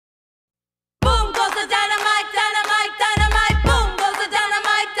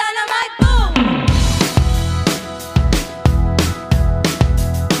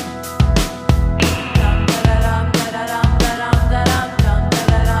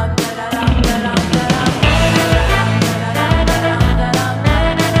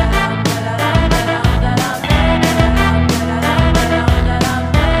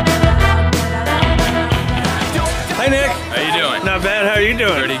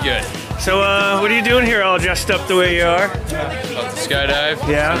good. So, what are you doing here all dressed up the way you are? About to skydive.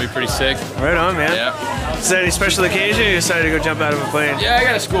 Yeah. It's gonna be pretty sick. Right on, man. Yeah. Is that any special occasion or you decided to go jump out of a plane? Yeah, I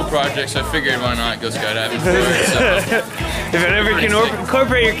got a school project, so I figured why not go skydiving for it. So. If whenever you can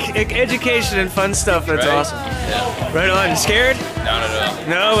incorporate your education and fun stuff, that's awesome. Yeah. Right on. You scared? Not at all.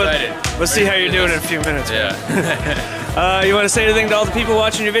 No? Excited. We'll see how you're doing in a few minutes. Yeah. You want to say anything to all the people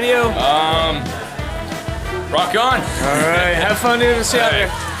watching your video? Rock on. All right. Have fun, dude. We'll see you out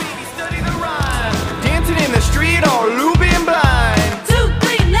there. Dancing in the street or looping blind. 2,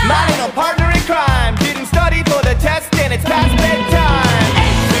 3, 9. Mine ain't no partner in crime. Didn't study for the test and it's past bedtime.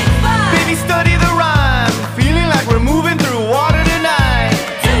 8, 6, 5. Baby, study the rhyme. Feeling like we're moving through water tonight.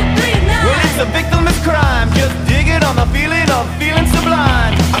 2, 3, 9. Well, it's a victimless crime. Just digging on the feeling of feeling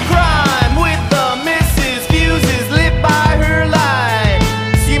sublime. A crime with the missus fuses lit by her light.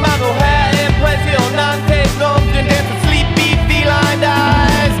 See my hat and plenty of non-taste gums and dance with sleepy feline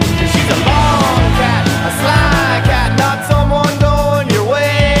eyes. She's a long cat, a sly cat, not someone going your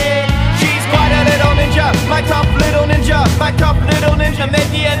way. She's quite a little ninja, my tough little ninja, my tough little ninja, me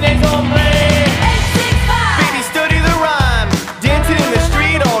DNA hombre. 8, 6, 5. Baby, study the rhyme, dancing in the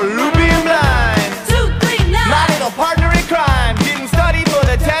street or looping blind. 2, 3, 9. My little partner in crime, didn't study for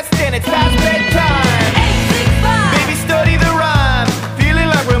the test and it's past bedtime. 8, 6, 5. Baby, study the rhyme, feeling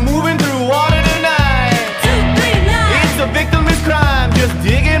like we're moving through water tonight. 2, 3, 9. It's a victimless crime, just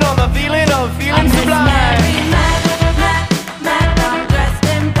digging on the feeling of feeling sublime. I'm dressed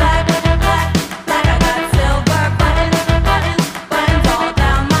in black, black, black. I got silver buttons, buttons, buttons all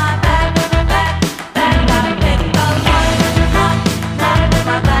down my back, back, back. I picked the lock with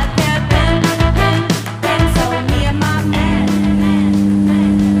my black hair pin, pin, pin. So me and my man.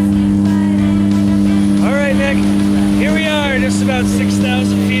 All right, Nick. Here we are, just about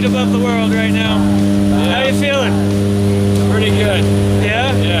 6,000 feet above the world right now. How you feeling? Pretty good.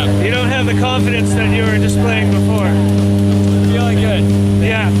 Yeah? Yeah. You don't have the confidence that you were displaying before. Feeling good.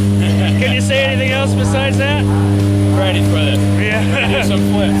 Yeah. Can you say anything else besides that? Ready for this. Yeah. Do some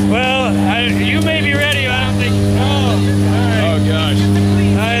flips. Well, you may be ready, but I don't think. Oh, all right. Oh gosh.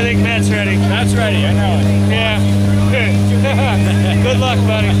 I think Matt's ready. That's ready. I know it. Yeah. Good luck,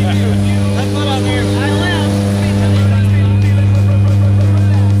 buddy. I will.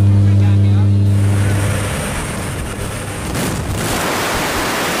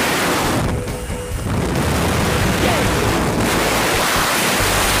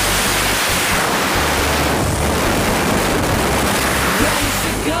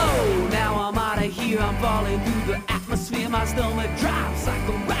 I'm falling through the atmosphere, my stomach drops like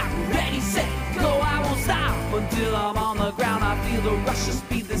a rock. Ready, set, go, I won't stop until I'm on the ground. I feel the rush of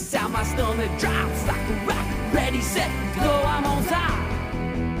speed, the sound, my stomach drops like a rock. Ready, set, go, I'm on top.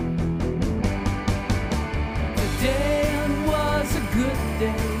 Today was a good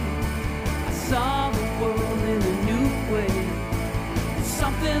day. I saw the world in a new way.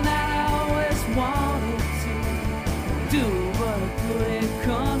 Something that I always wanted to do, but I couldn't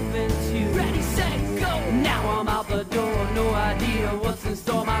convince you. Ready, set, go! Now I'm out the door, no idea what's in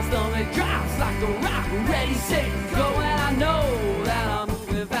store. My stomach drops like a rock. Ready, set, go! And I know that I'm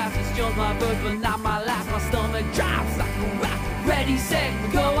moving fast. It's just my first, but not my last. My stomach drops like a rock. Ready, set,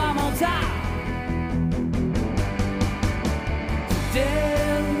 go! I'm on top.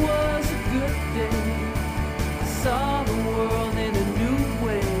 Today was a good day. I saw the world in a new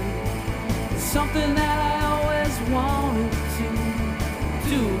way. It's something that I always wanted to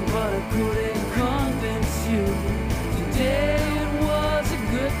do, but I couldn't convince you. Today was a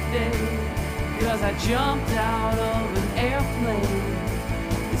good day, 'cause I jumped out of an airplane.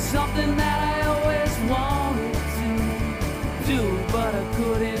 It's something that I always wanted to do, but I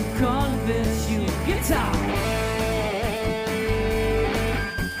couldn't convince you. Guitar!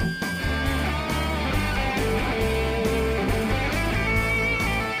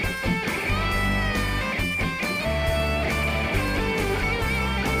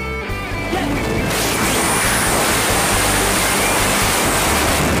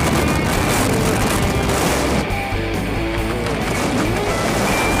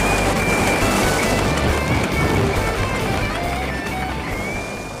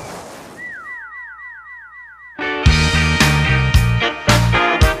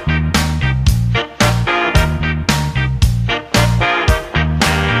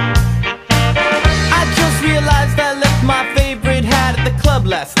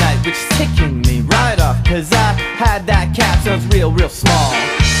 Last night, which is ticking me right off, 'cause I had that cap, so it's real small.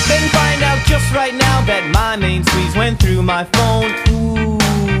 Then find out just right now that my main squeeze went through my phone. Ooh,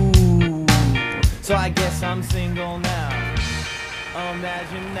 so I guess I'm single now.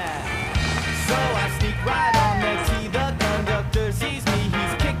 Imagine that. So I sneak right on the T. The conductor sees me,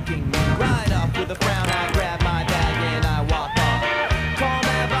 he's kicked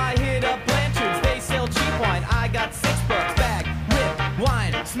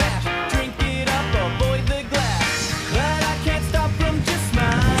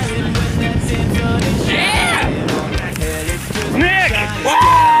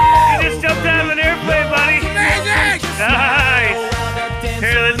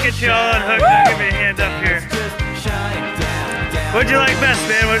What'd you like best,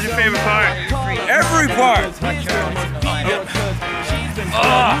 man? What's your favorite part? Every part.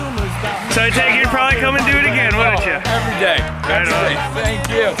 Oh. So I take it you'd probably come and do it again, wouldn't you? Every day. Right on. Thank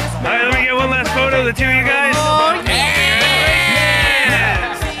you. All right, let me get one last photo of the two of you guys.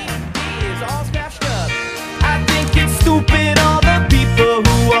 I think it's stupid, all the people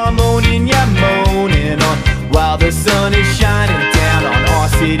who are moaning, yeah, moaning on while the sun is shining down on our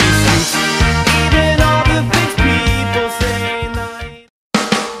city streets. Even all the things people say night.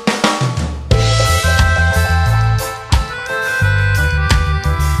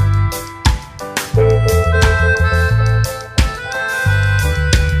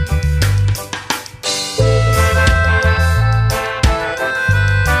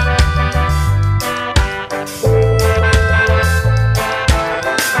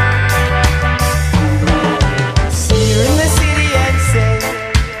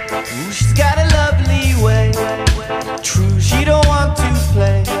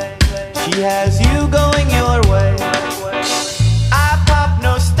 She has you going your way. I pop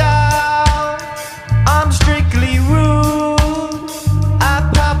no style, I'm strictly rude. I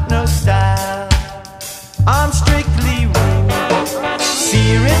pop no style, I'm strictly rude.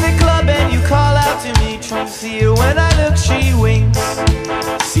 See her in the club and you call out to me. Try to see her when I look, she winks.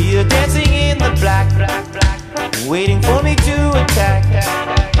 See her dancing in the black, waiting for me to attack.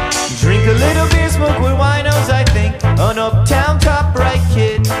 Drink a little beer, smoke with winos, I think. An uptown top right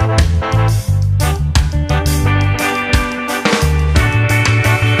kid.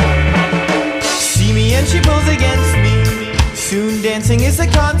 See me and she pulls against me. Soon dancing is a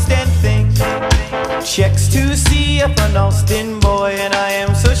constant thing. Checks to see if an Austin boy, and I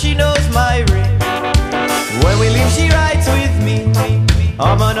am, so she knows my ring. When we leave she rides with me.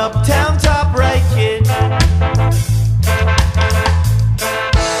 I'm an uptown top right kid.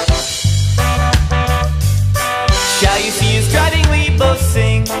 Shall you see us driving, we both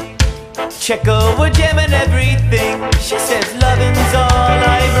sing. Check over jam and everything. She says loving's all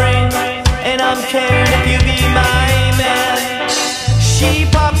I bring, and I'm caring if you be my man. She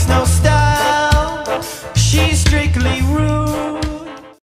pops no style.